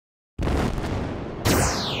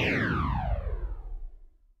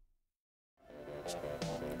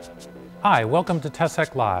Hi, welcome to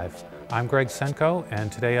Teseq Live. I'm Greg Senko,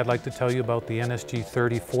 and today I'd like to tell you about the NSG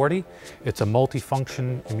 3040. It's a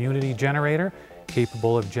multifunction immunity generator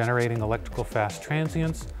capable of generating electrical fast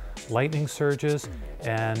transients, lightning surges,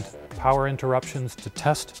 and power interruptions to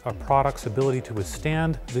test a product's ability to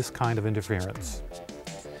withstand this kind of interference.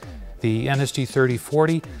 The NSG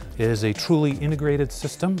 3040 is a truly integrated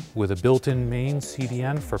system with a built-in main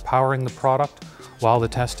CDN for powering the product while the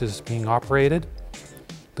test is being operated.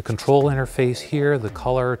 The control interface here, the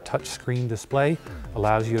color touchscreen display,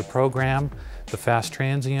 allows you to program the fast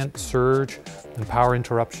transient, surge, and power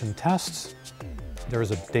interruption tests. There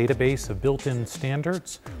is a database of built-in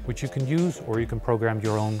standards which you can use, or you can program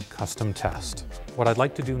your own custom test. What I'd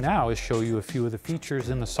like to do now is show you a few of the features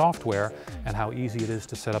in the software and how easy it is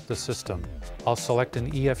to set up the system. I'll select an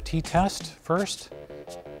EFT test first,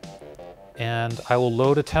 and I will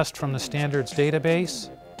load a test from the standards database.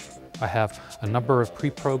 I have a number of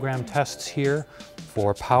pre-programmed tests here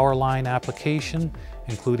for power line application,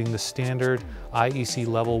 including the standard IEC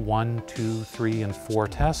level 1, 2, 3, and 4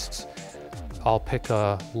 tests. I'll pick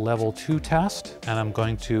a level 2 test, and I'm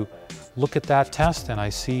going to look at that test, and I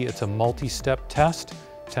see it's a multi-step test,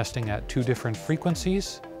 testing at 2 different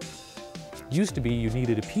frequencies. It used to be you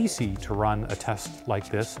needed a PC to run a test like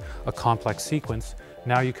this, a complex sequence.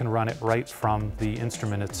 Now you can run it right from the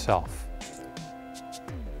instrument itself.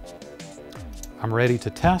 I'm ready to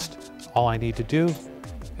test. All I need to do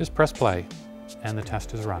is press play, and the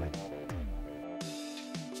test is running.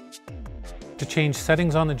 To change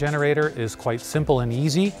settings on the generator is quite simple and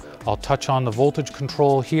easy. I'll touch on the voltage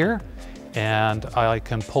control here, and I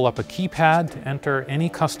can pull up a keypad to enter any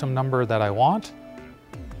custom number that I want.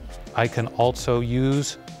 I can also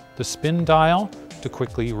use the spin dial to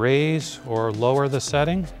quickly raise or lower the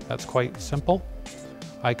setting. That's quite simple.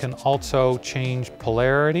 I can also change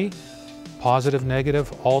polarity, positive,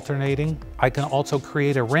 negative, alternating. I can also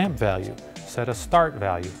create a ramp value, set a start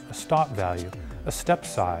value, a stop value, a step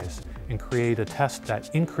size, and create a test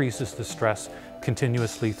that increases the stress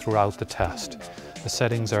continuously throughout the test. The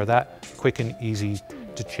settings are that quick and easy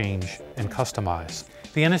to change and customize.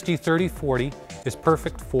 The NSG 3040 is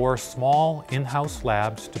perfect for small in-house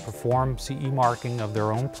labs to perform CE marking of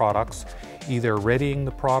their own products, either readying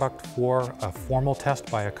the product for a formal test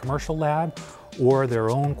by a commercial lab or their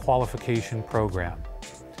own qualification program.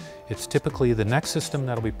 It's typically the next system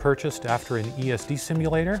that'll be purchased after an ESD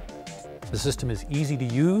simulator. The system is easy to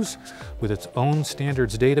use with its own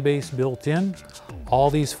standards database built in. All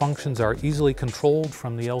these functions are easily controlled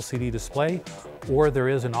from the LCD display, or there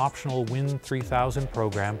is an optional Win 3000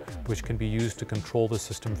 program which can be used to control the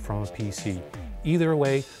system from a PC. Either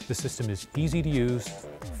way, the system is easy to use,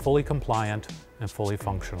 fully compliant, and fully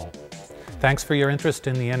functional. Thanks for your interest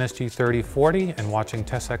in the NSG 3040 and watching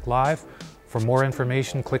Teseq Live. For more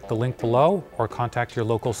information, click the link below or contact your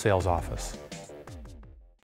local sales office.